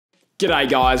G'day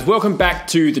guys, welcome back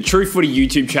to the True Footy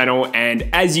YouTube channel, and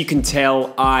as you can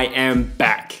tell, I am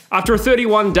back. After a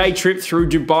 31-day trip through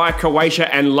Dubai,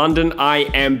 Croatia and London, I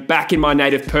am back in my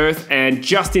native Perth and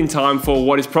just in time for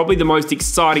what is probably the most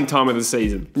exciting time of the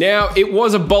season. Now, it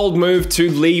was a bold move to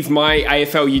leave my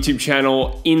AFL YouTube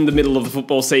channel in the middle of the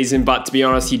football season, but to be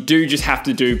honest, you do just have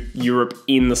to do Europe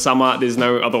in the summer. There's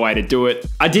no other way to do it.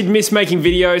 I did miss making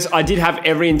videos. I did have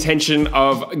every intention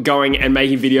of going and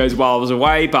making videos while I was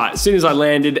away, but as soon as I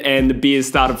landed and the beers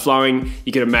started flowing,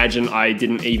 you can imagine I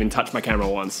didn't even touch my camera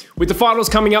once. With the finals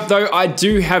coming up though, I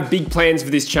do have big plans for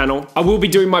this channel. I will be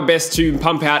doing my best to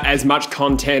pump out as much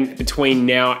content between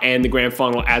now and the grand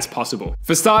final as possible.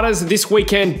 For starters, this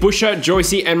weekend, Busher,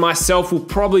 Joycey and myself will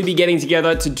probably be getting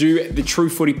together to do the True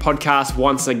Footy podcast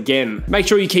once again. Make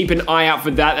sure you keep an eye out for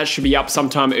that. That should be up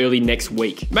sometime early next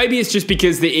week. Maybe it's just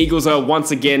because the Eagles are once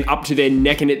again up to their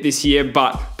neck in it this year,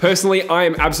 but personally, I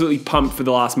am absolutely pumped for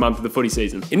the last month of the footy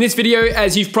season. In this video,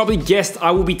 as you've probably guessed,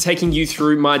 I will be taking you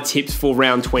through my tips for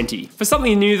round 20. For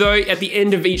something new though, at the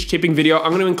end of each tipping video,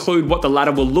 I'm going to include what the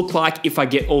ladder will look like if I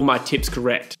get all my tips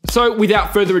correct. So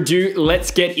without further ado,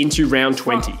 let's get into round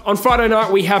 20. On Friday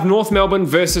night, we have North Melbourne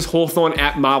versus Hawthorn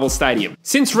at Marvel Stadium.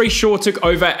 Since Rhys Shaw took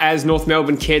over as North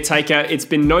Melbourne caretaker, it's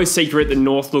been no secret that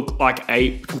North look like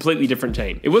a completely different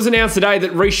team. It was announced today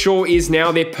that Rhys Shaw is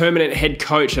now their permanent head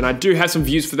coach, and I do have some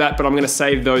views for that, but I'm going to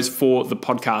save those for the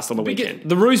podcast on the weekend.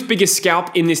 The Roos' biggest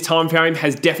scalp in this time frame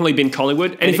has definitely been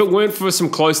Collingwood, and if it weren't for some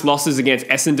close losses against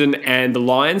Essendon and the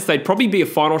Lions, they'd probably be a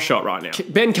final shot right now.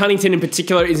 Ben Cunnington in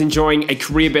particular is enjoying a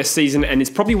career-best season and is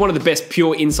probably one of the best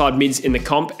pure inside mids in the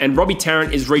comp, and Robbie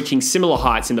Tarrant is reaching similar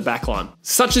heights in the backline.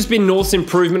 Such has been North's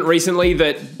improvement recently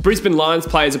that Brisbane Lions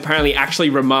players apparently actually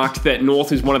remarked that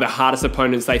North is one of the hardest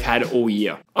opponents they've had all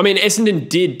year. I mean, Essendon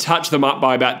did touch them up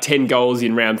by about 10 goals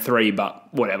in round 3, but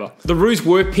whatever. The Roos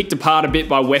were picked apart a bit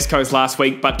by West Coast last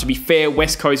week, but to be fair,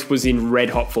 West Coast was in red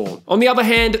hot form. On the other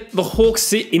hand, the Hawks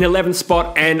sit in 11th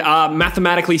spot and are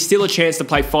mathematically still a chance to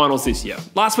play finals this year.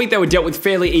 Last week they were dealt with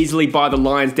fairly easily by the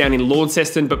Lions down in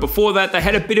Launceston, but before that they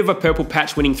had a bit of a purple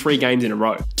patch, winning 3 games in a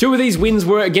row. 2 of these wins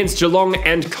were against Geelong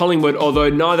and Collingwood, although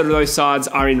neither of those sides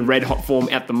are in red hot form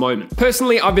at the moment.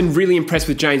 Personally, I've been really impressed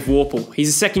with James Worpel. He's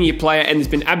a second year player and there's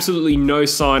been absolutely no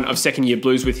sign of second year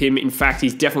blues with him. In fact,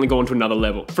 he's definitely gone to another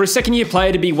level. For a second year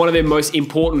player to be one of their most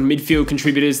important midfield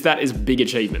contributors, that is a big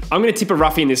achievement. I'm going to tip a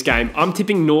roughie in this game. I'm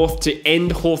tipping North to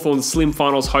end Hawthorn's slim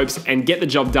finals hopes and get the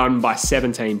job done by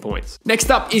 17 points.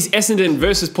 Next up is Essendon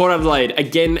versus Port Adelaide,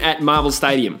 again at Marvel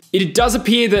Stadium. It does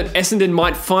appear that Essendon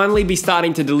might finally be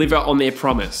starting to deliver on their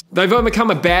promise. They've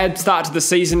overcome a bad start to the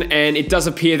season and it does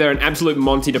appear they're an absolute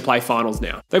Monty to play finals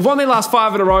now. They've won their last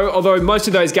 5 in a row, although most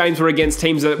of those games were against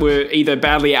teams that were either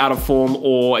badly out of form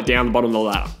or down the bottom of the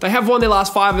ladder. They have won their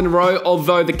last 5 in a row,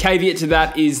 although the caveat to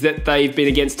that is that they've been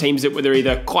against teams that were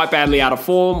either quite badly out of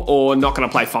form or not going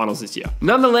to play finals this year.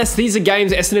 Nonetheless, these are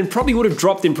games Essendon probably would have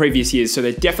dropped in previous years, so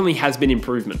there definitely has been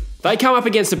improvement. They come up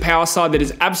against a power side that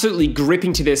is absolutely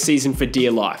gripping to their season for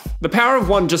dear life. The Power have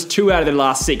won just 2 out of their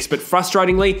last 6, but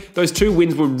frustratingly, those 2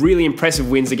 wins were really impressive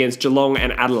wins against Geelong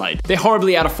and Adelaide. They're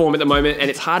horribly out of form at the moment,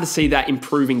 and it's hard to see that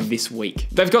improving this week.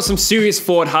 They've got some serious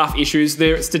forward half issues.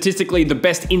 They're statistically the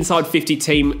best inside 50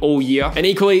 team all year, and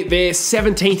equally, they're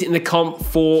 17th in the comp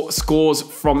for scores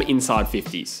from inside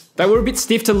 50s. They were a bit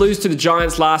stiff to lose to the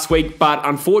Giants last week, but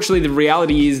unfortunately the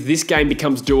reality is this game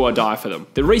becomes do or die for them.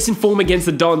 The recent form against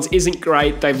the Dons isn't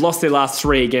great. They've lost their last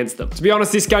 3 against them. To be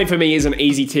honest, this game for me is an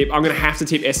easy tip. I'm going to have to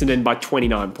tip Essendon by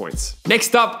 29 points.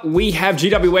 Next up, we have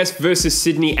GWS versus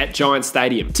Sydney at Giant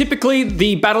Stadium. Typically,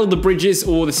 the Battle of the Bridges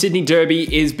or the Sydney Derby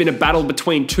has been a battle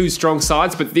between 2 strong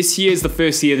sides, but this year is the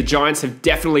first year the Giants have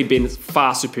definitely been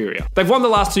far superior. They've won the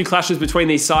last 2 clashes between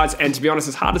these sides, and to be honest,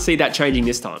 it's hard to see that changing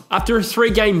this time. After a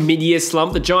 3-game mid-year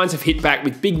slump, the Giants have hit back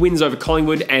with big wins over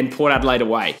Collingwood and Port Adelaide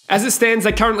away. As it stands,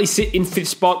 they currently sit in 5th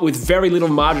spot with very little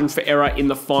margin for error in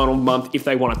the final month if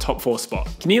they want a top 4 spot.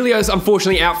 Cornelio's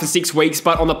unfortunately out for 6 weeks,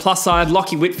 but on the plus side,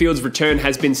 Lockie Whitfield's return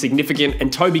has been significant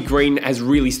and Toby Green has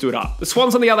really stood up. The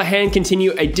Swans, on the other hand,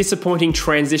 continue a disappointing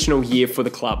transitional year for the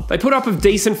club. They put up a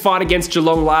decent fight against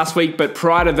Geelong last week, but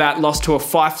prior to that, lost to a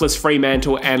Fifeless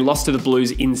Fremantle and lost to the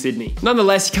Blues in Sydney.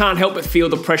 Nonetheless, you can't help but feel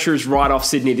the pressure is right off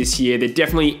Sydney this year. They're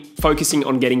definitely probably focusing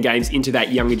on getting games into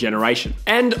that younger generation.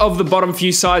 And of the bottom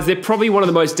few sides, they're probably one of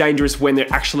the most dangerous when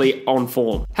they're actually on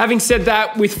form. Having said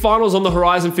that, with finals on the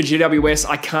horizon for GWS,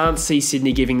 I can't see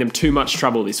Sydney giving them too much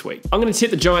trouble this week. I'm going to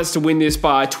tip the Giants to win this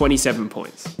by 27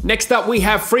 points. Next up, we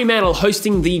have Fremantle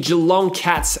hosting the Geelong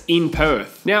Cats in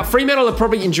Perth. Now, Fremantle are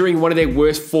probably enduring one of their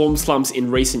worst form slumps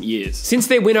in recent years. Since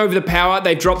their win over the Power,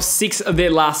 they've dropped 6 of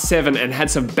their last 7 and had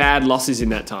some bad losses in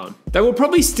that time. They were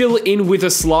probably still in with a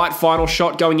slight final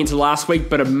shot going into last week,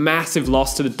 but a massive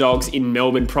loss to the Dogs in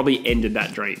Melbourne probably ended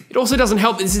that dream. It also doesn't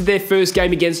help that this is their first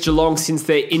game against Geelong since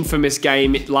their infamous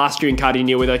game last year in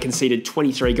Cardinia where they conceded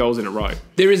 23 goals in a row.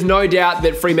 There is no doubt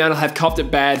that Fremantle have copped it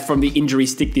bad from the injury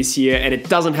stick this year, and it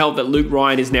doesn't help that Luke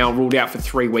Ryan is now ruled out for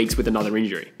 3 weeks with another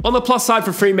injury. On the plus side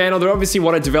for Fremantle, they obviously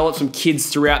want to develop some kids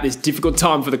throughout this difficult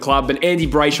time for the club, and Andy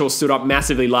Brayshaw stood up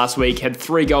massively last week, had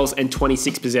 3 goals and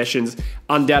 26 possessions,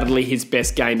 undoubtedly his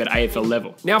best game at AFL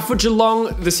level. Now for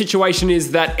Geelong, the situation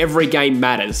is that every game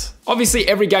matters. Obviously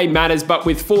every game matters, but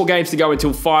with 4 games to go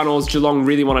until finals, Geelong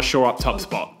really want to shore up top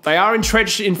spot. They are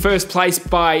entrenched in first place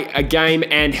by a game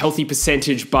and healthy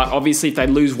percentage, but obviously if they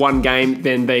lose 1 game,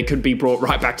 then they could be brought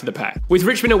right back to the pack. With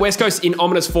Richmond and West Coast in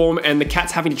ominous form and the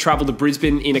Cats having to travel to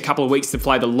Brisbane in a couple of weeks to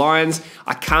play the Lions,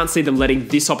 I can't see them letting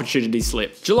this opportunity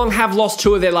slip. Geelong have lost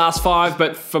 2 of their last 5,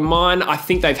 but for mine, I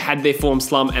think they've had their form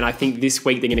slump, and I think this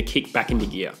week they're going to kick back into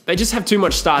gear. They just have too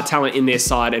much star talent in their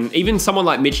side, and even someone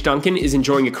like Mitch Duncan is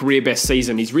enjoying a career best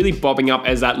season. He's really bobbing up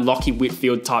as that Lockie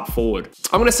Whitfield type forward.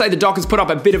 I'm going to say the Dockers put up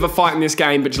a bit of a fight in this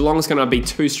game, but Geelong's going to be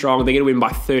too strong. They're going to win by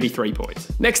 33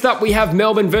 points. Next up, we have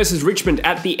Melbourne versus Richmond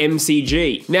at the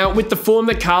MCG. Now, with the form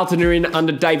that Carlton are in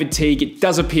under David Teague, it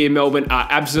does appear Melbourne are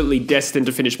absolutely destined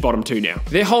to finish bottom 2 now.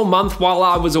 Their whole month while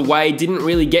I was away didn't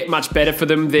really get much better for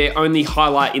them. Their only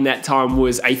highlight in that time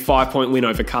was a 5-point win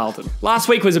over Carlton. Last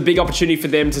week was a big opportunity for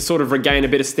them to sort of regain a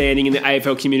bit of standing in the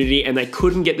AFL community, and they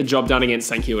couldn't get the job done against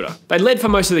St Kilda. They led for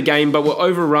most of the game, but were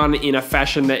overrun in a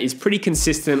fashion that is pretty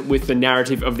consistent with the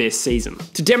narrative of their season.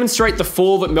 To demonstrate the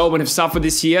fall that Melbourne have suffered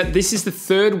this year, this is the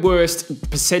 3rd worst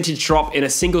percentage drop in a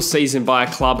single season by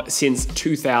a club since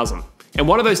 2000. And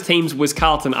one of those teams was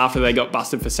Carlton after they got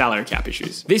busted for salary cap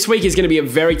issues. This week is going to be a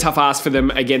very tough ask for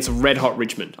them against red hot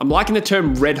Richmond. I'm liking the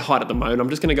term red hot at the moment. I'm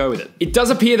just going to go with it. It does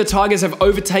appear the Tigers have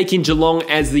overtaken Geelong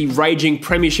as the raging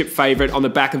premiership favourite on the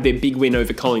back of their big win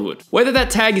over Collingwood. Whether that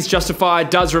tag is justified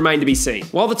does remain to be seen.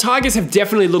 While the Tigers have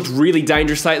definitely looked really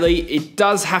dangerous lately, it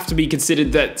does have to be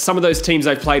considered that some of those teams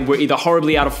they've played were either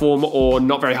horribly out of form or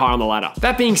not very high on the ladder.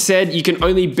 That being said, you can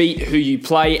only beat who you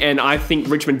play, and I think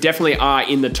Richmond definitely are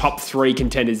in the top 3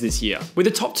 contenders this year. With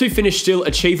the top 2 finish still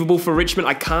achievable for Richmond,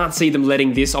 I can't see them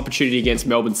letting this opportunity against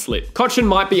Melbourne slip. Cochrane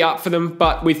might be up for them,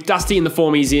 but with Dusty in the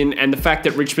form he's in and the fact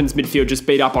that Richmond's midfield just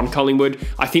beat up on Collingwood,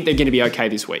 I think they're going to be okay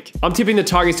this week. I'm tipping the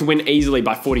Tigers to win easily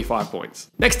by 45 points.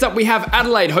 Next up, we have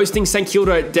Adelaide hosting St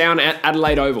Kilda down at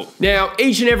Adelaide Oval. Now,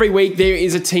 each and every week there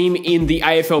is a team in the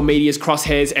AFL media's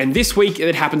crosshairs, and this week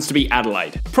it happens to be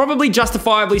Adelaide. Probably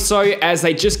justifiably so, as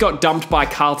they just got dumped by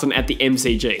Carlton at the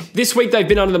MCG. This week they've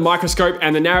been under the microscope,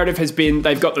 and the narrative has been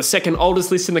they've got the 2nd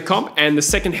oldest list in the comp and the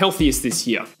 2nd healthiest this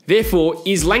year. Therefore,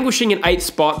 is languishing in 8th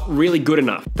spot really good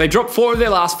enough? They dropped 4 of their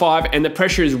last 5, and the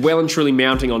pressure is well and truly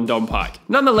mounting on Don Pike.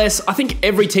 Nonetheless, I think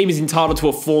every team is entitled to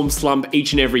a form slump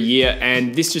each and every year,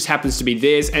 and this just happens to be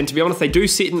theirs, and to be honest, they do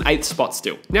sit in 8th spot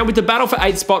still. Now, with the battle for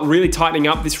 8th spot really tightening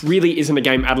up, this really isn't a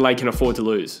game Adelaide can afford to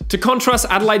lose. To contrast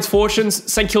Adelaide's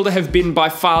fortunes, St Kilda have been by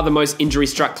far the most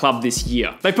injury-struck club this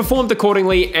year. They performed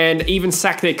accordingly and even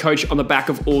sacked their coach on the back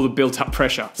of all the built-up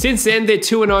pressure. Since then, they're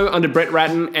 2-0 under Brett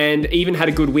Ratton and even had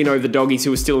a good win over the Doggies,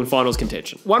 who are still in finals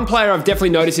contention. One player I've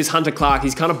definitely noticed is Hunter Clark.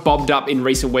 He's kind of bobbed up in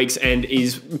recent weeks and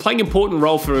is playing an important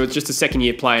role for just a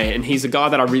 2nd-year player, and he's a guy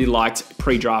that I really liked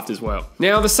pre-draft as well.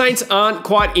 Now, the Saints aren't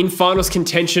quite in finals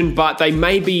contention, but they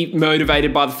may be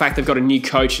motivated by the fact they've got a new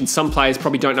coach, and some players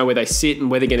probably don't know where they sit and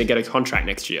where they're going to get a contract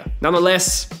next year.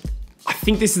 Nonetheless, I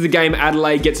think this is the game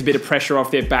Adelaide gets a bit of pressure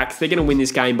off their backs. They're going to win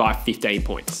this game by 15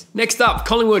 points. Next up,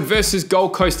 Collingwood versus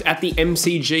Gold Coast at the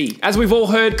MCG. As we've all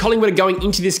heard, Collingwood are going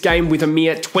into this game with a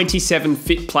mere 27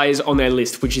 fit players on their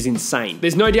list, which is insane.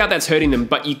 There's no doubt that's hurting them,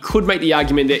 but you could make the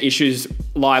argument their issues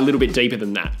lie a little bit deeper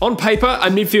than that. On paper, a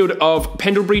midfield of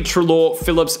Pendlebury, Treloar,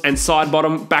 Phillips and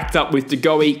Sidebottom, backed up with De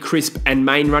Goey, Crisp and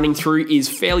Main running through, is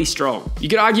fairly strong. You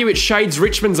could argue it shades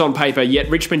Richmond's on paper, yet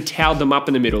Richmond towed them up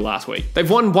in the middle last week. They've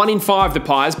won 1 in 5, the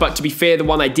Pies, but to be fair, the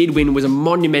one they did win was a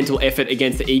monumental effort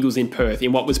against the Eagles in Perth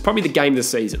in what was probably the game of the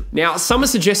season. Now, some are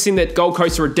suggesting that Gold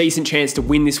Coast are a decent chance to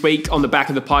win this week on the back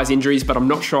of the Pies injuries, but I'm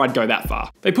not sure I'd go that far.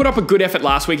 They put up a good effort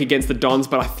last week against the Dons,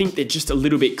 but I think they're just a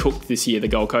little bit cooked this year, the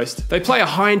Gold Coast. They play play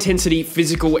a high-intensity,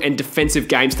 physical and defensive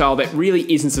game style that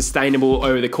really isn't sustainable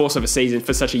over the course of a season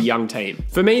for such a young team.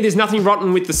 For me, there's nothing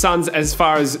rotten with the Suns as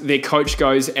far as their coach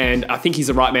goes, and I think he's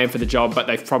the right man for the job, but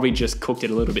they've probably just cooked it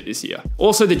a little bit this year.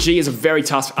 Also, the G is a very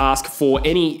tough ask for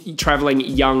any travelling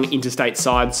young interstate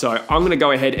side, so I'm going to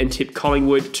go ahead and tip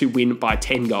Collingwood to win by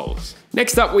 10 goals.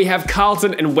 Next up, we have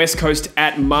Carlton and West Coast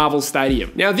at Marvel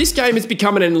Stadium. Now, this game has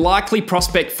become an unlikely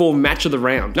prospect for match of the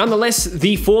round. Nonetheless,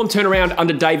 the form turnaround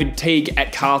under David Teague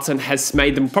at Carlton has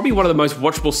made them probably one of the most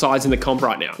watchable sides in the comp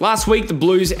right now. Last week, the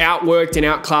Blues outworked and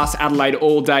outclassed Adelaide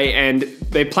all day, and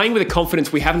they're playing with a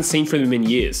confidence we haven't seen from them in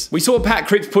years. We saw Pat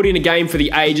Cripps put in a game for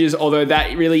the ages, although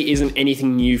that really isn't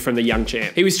anything new from the young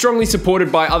champ. He was strongly supported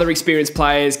by other experienced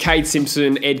players, Cade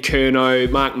Simpson, Ed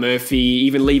Curnow, Mark Murphy,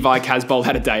 even Levi Casbolt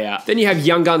had a day out. Then you have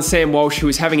young gun Sam Walsh, who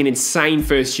is having an insane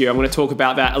first year. I'm going to talk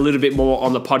about that a little bit more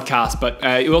on the podcast,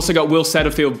 but you also got Will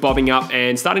Satterfield bobbing up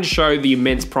and starting to show the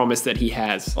immense promise that he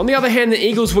has. On the other hand, the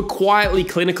Eagles were quietly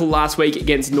clinical last week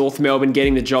against North Melbourne,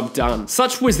 getting the job done.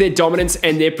 Such was their dominance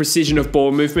and their precision of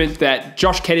ball movement that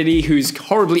Josh Kennedy, who's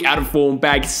horribly out of form,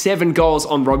 bagged 7 goals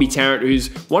on Robbie Tarrant, who's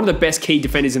one of the best key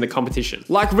defenders in the competition.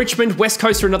 Like Richmond, West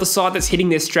Coast are another side that's hitting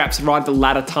their straps right at the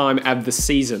latter time of the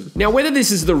season. Now, whether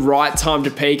this is the right time to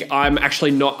peak, I'm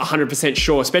actually not 100%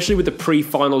 sure, especially with the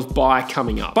pre-finals bye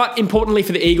coming up. But importantly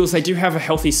for the Eagles, they do have a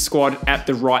healthy squad at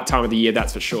the right time of the year,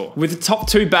 that's for sure. With the top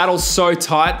 2 battles so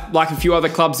tight, like a few other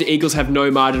clubs, the Eagles have no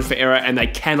margin for error and they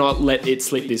cannot let it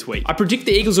slip this week. I predict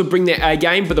the Eagles will bring their A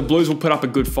game, but the Blues will put up a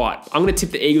good fight. I'm going to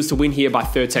tip the Eagles to win here by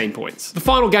 13 points. The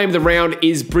final game of the round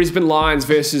is Brisbane Lions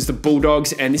versus the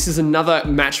Bulldogs, and this is another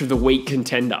match of the week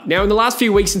contender. Now, in the last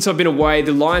few weeks since I've been away,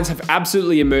 the Lions have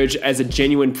absolutely emerged as a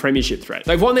genuine premiership threat.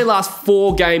 They've won their last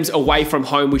 4 games away from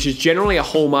home, which is generally a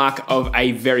hallmark of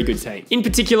a very good team. In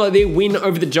particular, their win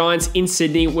over the Giants in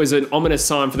Sydney was an ominous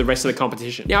sign for the rest of the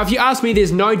competition. Now, if you ask me,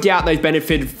 there's no doubt they've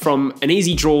benefited from an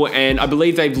easy draw, and I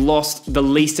believe they've lost the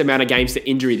least amount of games to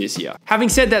injury this year. Having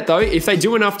said that though, if they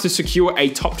do enough to secure a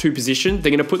top 2 position,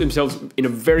 they're going to put themselves in a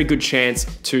very good chance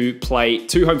to play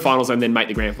 2 home finals and then make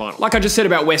the grand final. Like I just said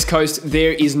about West Coast,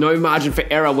 there is no margin for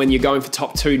error when you're going for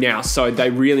top 2 now, so they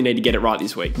really need to get it right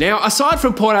this week. Now, aside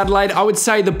from Port Adelaide, I would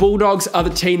say the Bulldogs are the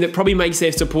team that probably makes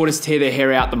their supporters tear their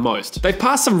hair out the most. They've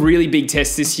passed some really big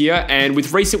tests this year, and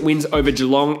with recent wins over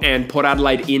Geelong and Port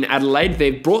Adelaide in Adelaide,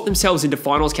 they've brought themselves into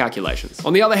finals calculations.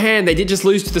 On the other hand, they did just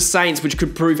lose to the Saints, which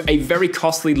could prove a very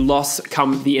costly loss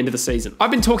come the end of the season.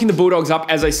 I've been talking the Bulldogs up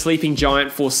as a sleeping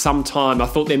giant for some time. I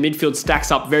thought their midfield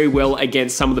stacks up very well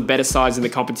against some of the better sides in the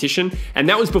competition, and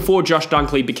that was before Josh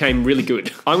Dunkley became really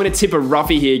good. I'm going to tip a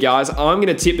roughie here, guys. I'm going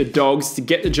to tip the Dogs to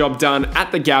get the job done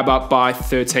at the Gabba by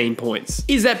 13 points.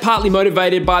 Is that partly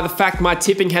motivated by the fact my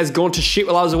tipping has gone to shit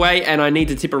while I was away and I need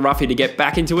to tip a roughie to get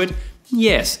back into it?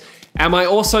 Yes. Am I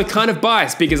also kind of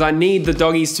biased because I need the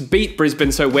Doggies to beat Brisbane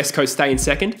so West Coast stay in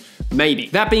second? Maybe.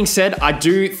 That being said, I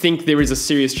do think there is a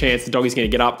serious chance the Doggies are going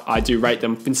to get up. I do rate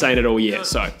them. Been saying it all year.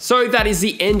 So that is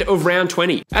the end of round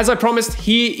 20. As I promised,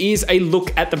 here is a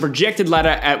look at the projected ladder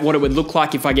at what it would look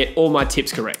like if I get all my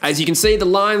tips correct. As you can see, the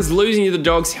Lions losing to the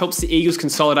Dogs helps the Eagles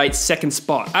consolidate 2nd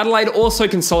spot. Adelaide also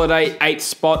consolidate 8th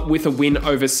spot with a win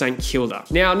over St Kilda.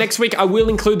 Now, next week, I will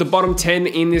include the bottom 10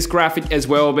 in this graphic as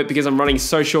well, but because I'm running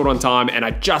so short on time and I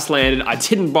just landed, I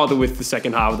didn't bother with the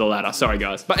second half of the ladder. Sorry,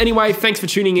 guys. But anyway, thanks for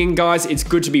tuning in, guys. It's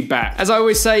good to be back. As I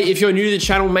always say, if you're new to the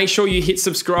channel, make sure you hit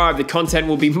subscribe. The content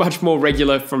will be much more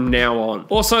regular from now on.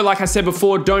 Also, like I said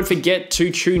before, don't forget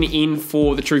to tune in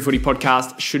for the True Footy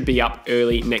podcast. Should be up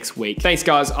early next week. Thanks,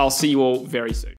 guys. I'll see you all very soon.